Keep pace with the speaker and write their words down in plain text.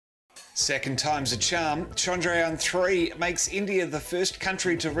Second time's a charm. Chandrayaan-3 makes India the first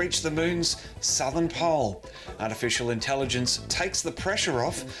country to reach the moon's southern pole. Artificial intelligence takes the pressure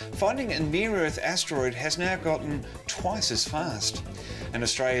off. Finding a Near Earth Asteroid has now gotten twice as fast. And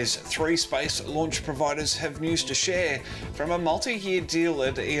Australia's three space launch providers have news to share, from a multi-year deal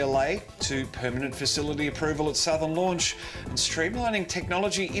at ELA to permanent facility approval at Southern Launch and streamlining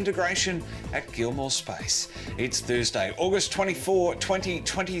technology integration at Gilmour Space. It's Thursday, August 24,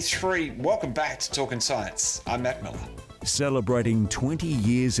 2023. Welcome back to Talkin Science. I'm Matt Miller. Celebrating 20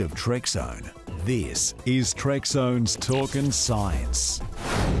 years of Trekzone, this is Trekzone's Talkin Science.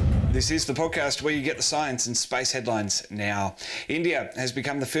 This is the podcast where you get the science and space headlines now. India has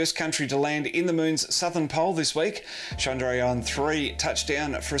become the first country to land in the moon's southern pole this week. Chandrayaan-3 touched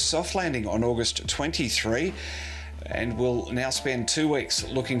down for a soft landing on August 23 and will now spend 2 weeks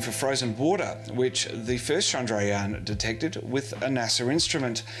looking for frozen water, which the first Chandrayaan detected with a NASA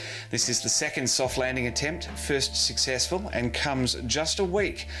instrument. This is the second soft landing attempt, first successful, and comes just a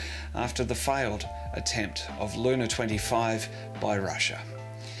week after the failed attempt of Luna 25 by Russia.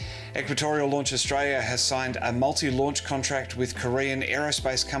 Equatorial Launch Australia has signed a multi-launch contract with Korean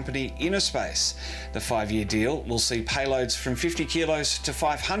aerospace company Near Space. The 5-year deal will see payloads from 50 kilos to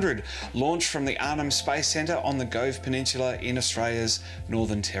 500 launched from the Arnhem Space Centre on the Gove Peninsula in Australia's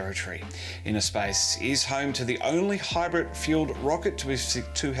Northern Territory. Near Space is home to the only hybrid-fueled rocket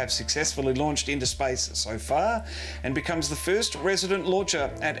to have successfully launched into space so far, and becomes the first resident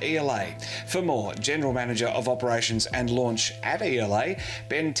launcher at ELA. For more, General Manager of Operations and Launch at ELA,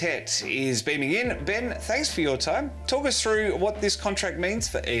 Ben Tett, is beaming in. Ben, thanks for your time. Talk us through what this contract means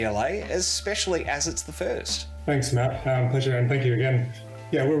for ELA, especially as it's the first. Thanks, Matt. Pleasure, and thank you again.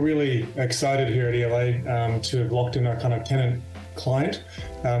 Yeah, we're really excited here at ELA to have locked in our kind of tenant client,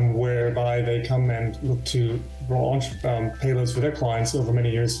 whereby they come and look to launch payloads for their clients over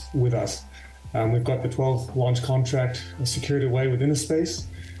many years with us. We've got the 12th launch contract secured away within Near Space,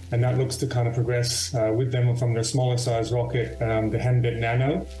 and that looks to kind of progress with them from their smaller size rocket, the Hen-Bit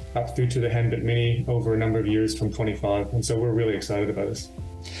Nano, up through to the Hen-Bit Mini over a number of years from 25. And so we're really excited about this.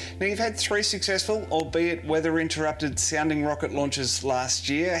 Now, you've had 3 successful, albeit weather-interrupted, sounding rocket launches last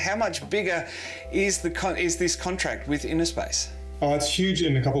year. How much bigger is this contract with Near Space? Oh, it's huge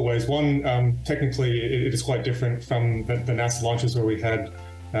in a couple of ways. One, technically, it is quite different from the NASA launches where we had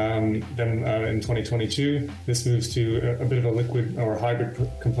them in 2022. This moves to a bit of a liquid or hybrid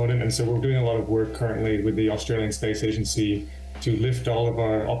component, and so we're doing a lot of work currently with the Australian Space Agency to lift all of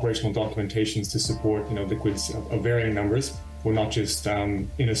our operational documentations to support liquids of varying numbers. We're not just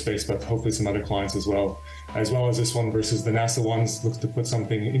Near Space, but hopefully some other clients as well as this one versus the NASA ones looks to put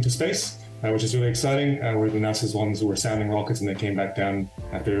something into space, which is really exciting, where the NASA's ones were sounding rockets and they came back down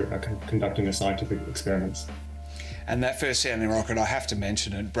after conducting their scientific experiments. And that first sounding rocket, I have to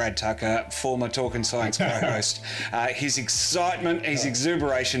mention it, Brad Tucker, former Talkin Science co-host, his excitement, his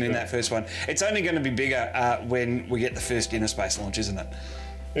exuberation in that first one. It's only going to be bigger when we get the first Near Space launch, isn't it?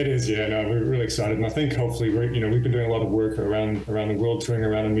 It is, yeah. No, we're really excited, and I think hopefully we've been doing a lot of work around the world, touring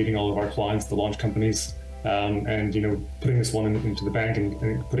around and meeting all of our clients, the launch companies, and putting this one into the bank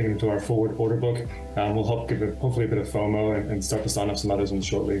and putting it into our forward order book will help give it hopefully a bit of FOMO and start to sign up some others ones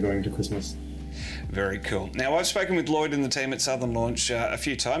shortly going into Christmas. Very cool. Now, I've spoken with Lloyd and the team at Southern Launch a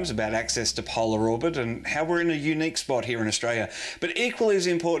few times about access to polar orbit and how we're in a unique spot here in Australia. But equally as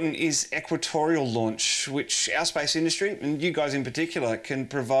important is equatorial launch, which our space industry, and you guys in particular, can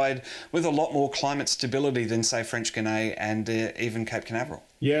provide with a lot more climate stability than, say, French Guiana and even Cape Canaveral.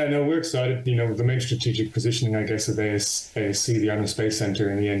 Yeah, no, we're excited. The main strategic positioning, I guess, of ASC, the Arnhem Space Centre,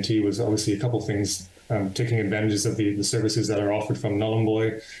 and ENT was obviously a couple of things. Taking advantages of the services that are offered from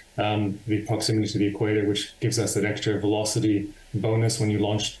Nullumboy, the proximity to the equator, which gives us that extra velocity bonus when you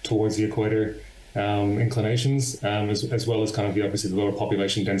launch towards the equator inclinations, as well as kind of obviously the lower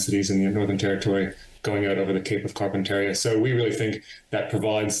population densities in the Northern Territory going out over the Cape of Carpentaria. So we really think that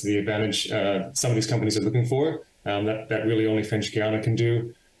provides the advantage some of these companies are looking for, that really only French Guiana can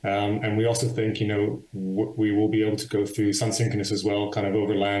do. And we also think, we will be able to go through sun synchronous as well, kind of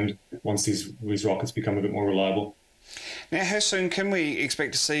over land, once these rockets become a bit more reliable. Now, how soon can we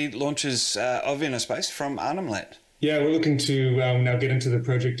expect to see launches of Near Space from Arnhem Land? Yeah, we're looking to now get into the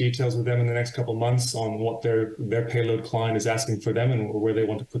project details with them in the next couple of months on what their payload client is asking for them and where they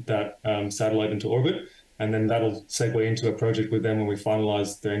want to put that satellite into orbit. And then that'll segue into a project with them when we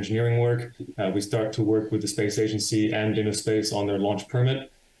finalize their engineering work. We start to work with the space agency and Near Space on their launch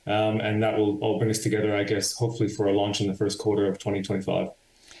permit. And that will all bring us together, I guess, hopefully for a launch in the first quarter of 2025.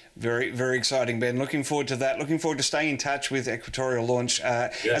 Very, very exciting, Ben. Looking forward to that. Looking forward to staying in touch with Equatorial Launch.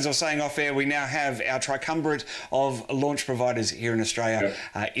 As I was saying off air, we now have our triumvirate of launch providers here in Australia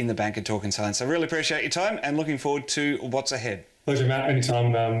in the bank at Talkin Science. So really appreciate your time and looking forward to what's ahead. Pleasure, Matt.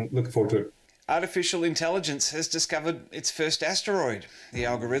 Anytime. Looking forward to it. Artificial intelligence has discovered its first asteroid. The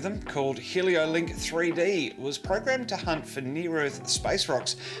algorithm, called Heliolink 3D, was programmed to hunt for Near Earth space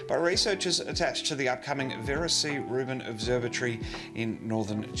rocks by researchers attached to the upcoming Vera C. Rubin Observatory in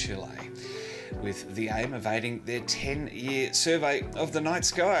northern Chile, with the aim of aiding their 10-year survey of the night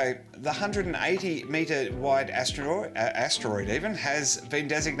sky. The 180-metre wide asteroid even has been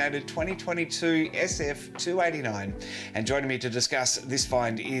designated 2022 SF-289. And joining me to discuss this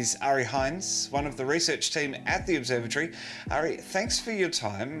find is Ari Hines, one of the research team at the observatory. Ari, thanks for your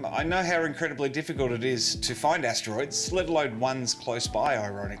time. I know how incredibly difficult it is to find asteroids, let alone ones close by,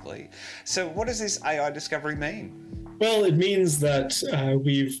 ironically. So what does this AI discovery mean? Well, it means that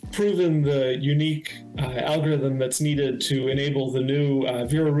we've proven the unique algorithm that's needed to enable the new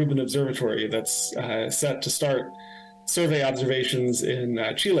Vera Rubin Observatory that's set to start survey observations in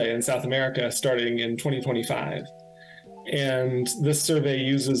Chile in South America starting in 2025. And this survey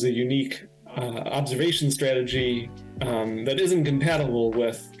uses a unique observation strategy that isn't compatible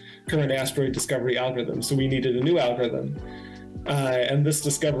with current asteroid discovery algorithms. So we needed a new algorithm. And this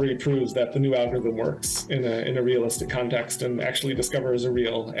discovery proves that the new algorithm works in a realistic context and actually discovers a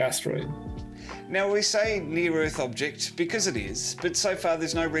real asteroid. Now, we say near-Earth object because it is, but so far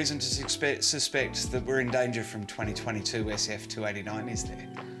there's no reason to suspect that we're in danger from 2022 SF-289, is there?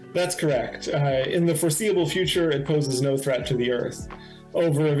 That's correct. In the foreseeable future, it poses no threat to the Earth.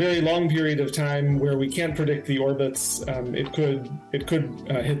 Over a very long period of time where we can't predict the orbits, it could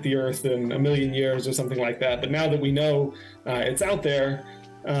hit the Earth in 1 million years or something like that. But now that we know it's out there,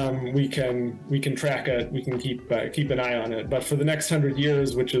 we can track it. We can keep an eye on it. But for the next 100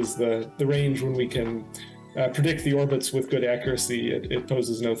 years, which is the range when we can predict the orbits with good accuracy, it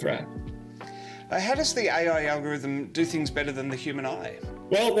poses no threat. How does the AI algorithm do things better than the human eye?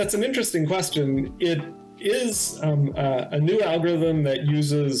 Well, that's an interesting question. It is a new algorithm that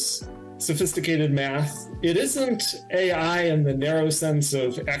uses sophisticated math. It isn't AI in the narrow sense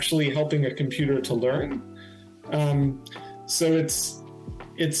of actually helping a computer to learn. So it's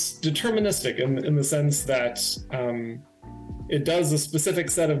deterministic in the sense that it does a specific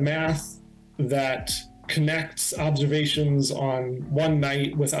set of math that connects observations on one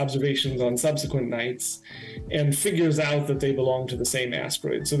night with observations on subsequent nights and figures out that they belong to the same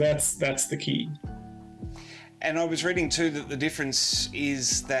asteroid. So that's the key. And I was reading too that the difference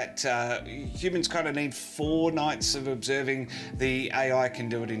is that humans kind of need 4 nights of observing. The AI can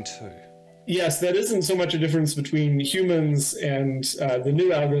do it in 2. Yes, that isn't so much a difference between humans and the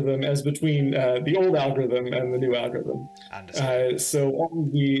new algorithm as between the old algorithm and the new algorithm. So all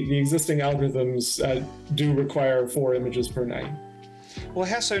the existing algorithms do require 4 images per night. Well,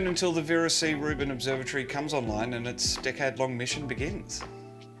 how soon until the Vera C. Rubin Observatory comes online and its decade-long mission begins?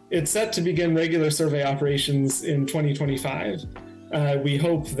 It's set to begin regular survey operations in 2025. We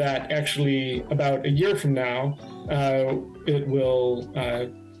hope that actually about a year from now, it will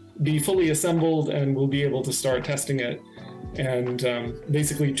be fully assembled and we'll be able to start testing it and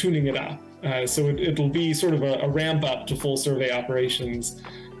basically tuning it up. So it'll be sort of a ramp up to full survey operations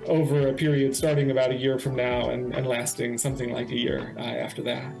over a period starting about a year from now and lasting something like a year after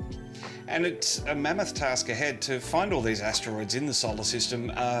that. And it's a mammoth task ahead to find all these asteroids in the solar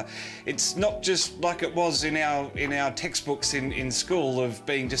system. It's not just like it was in our textbooks in school of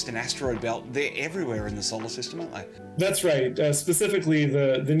being just an asteroid belt. They're everywhere in the solar system, aren't they? That's right. Specifically,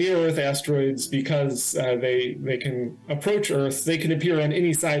 the Near Earth asteroids, because they can approach Earth, they can appear on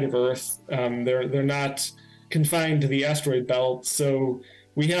any side of Earth. They're not confined to the asteroid belt, so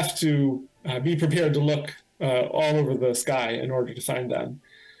we have to be prepared to look all over the sky in order to find them.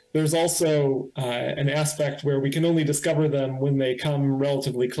 There's also an aspect where we can only discover them when they come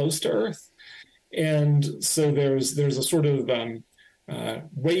relatively close to Earth. And so there's a sort of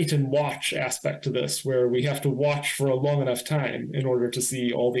wait and watch aspect to this, where we have to watch for a long enough time in order to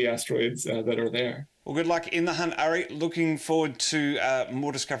see all the asteroids that are there. Well, good luck in the hunt, Ari. Looking forward to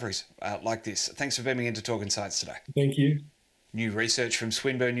more discoveries like this. Thanks for beaming into Talkin Science today. Thank you. New research from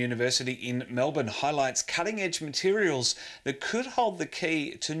Swinburne University in Melbourne highlights cutting-edge materials that could hold the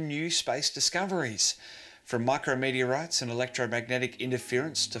key to new space discoveries. From micrometeorites and electromagnetic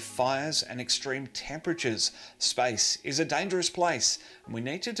interference to fires and extreme temperatures, space is a dangerous place, and we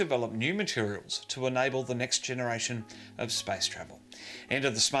need to develop new materials to enable the next generation of space travel. Enter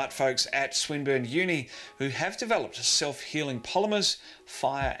the smart folks at Swinburne Uni, who have developed self-healing polymers,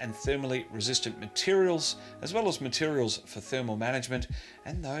 fire and thermally resistant materials, as well as materials for thermal management,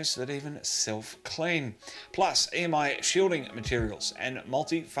 and those that even self-clean, plus EMI shielding materials and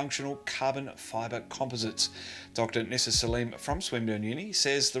multifunctional carbon fibre composites. Dr. Nissa Salim from Swinburne Uni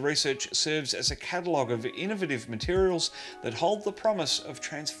says the research serves as a catalogue of innovative materials that hold the promise of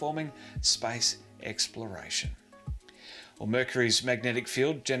transforming space exploration. Well, Mercury's magnetic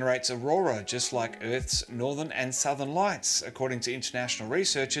field generates aurora just like Earth's northern and southern lights, according to international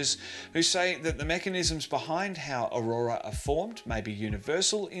researchers who say that the mechanisms behind how aurora are formed may be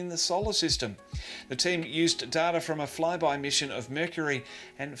universal in the solar system. The team used data from a flyby mission of Mercury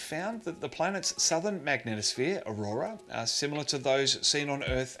and found that the planet's southern magnetosphere aurora are similar to those seen on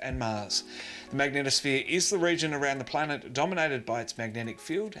Earth and Mars. The magnetosphere is the region around the planet dominated by its magnetic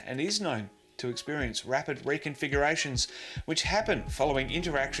field and is known to experience rapid reconfigurations which happen following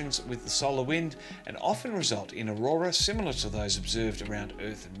interactions with the solar wind and often result in aurora similar to those observed around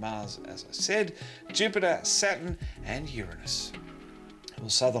Earth and Mars, as I said, Jupiter, Saturn and Uranus. Well,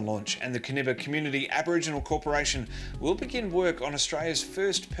 Southern Launch and the Kaniba Community Aboriginal Corporation will begin work on Australia's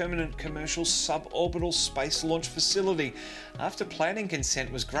first permanent commercial suborbital space launch facility after planning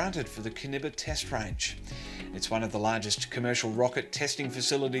consent was granted for the Kaniba test range. It's one of the largest commercial rocket testing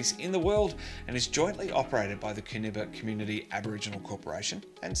facilities in the world and is jointly operated by the Kaniba Community Aboriginal Corporation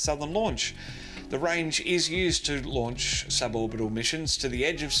and Southern Launch. The range is used to launch suborbital missions to the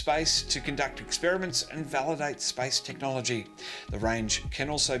edge of space to conduct experiments and validate space technology. The range can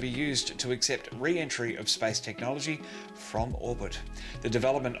also be used to accept re-entry of space technology from orbit. The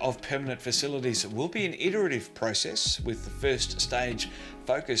development of permanent facilities will be an iterative process, with the first stage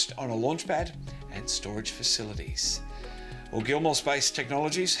focused on a launch pad and storage facilities. Well, Gilmour Space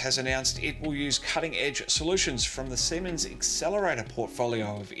Technologies has announced it will use cutting-edge solutions from the Siemens Accelerator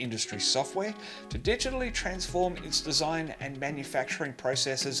portfolio of industry software to digitally transform its design and manufacturing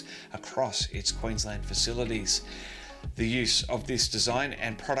processes across its Queensland facilities. The use of this design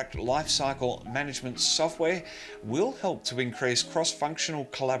and product lifecycle management software will help to increase cross-functional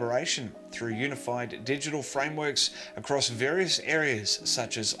collaboration through unified digital frameworks across various areas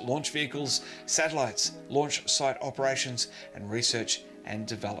such as launch vehicles, satellites, launch site operations, and research and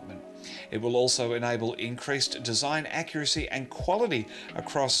development. It will also enable increased design accuracy and quality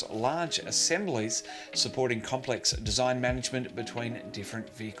across large assemblies, supporting complex design management between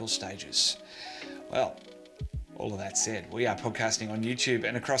different vehicle stages. Well, all of that said, we are podcasting on YouTube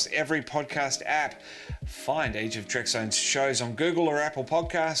and across every podcast app. Find each of Trekzone's shows on Google or Apple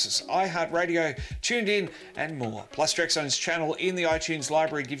Podcasts, iHeartRadio, Tuned In, and more. Plus, Trekzone's channel in the iTunes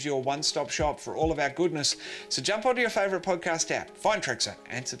library gives you a one-stop shop for all of our goodness. So jump onto your favourite podcast app, find Trekzone,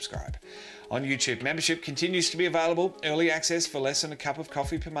 and subscribe. On YouTube, membership continues to be available, early access for less than a cup of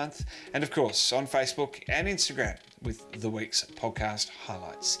coffee per month, and of course on Facebook and Instagram with the week's podcast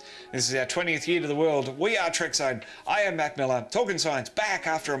highlights. This is our 20th year to the world. We are Trekzone. I am Matt Miller, talking science, back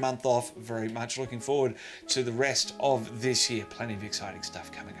after a month off. Very much looking forward to the rest of this year. Plenty of exciting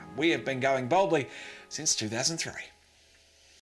stuff coming up. We have been going boldly since 2003.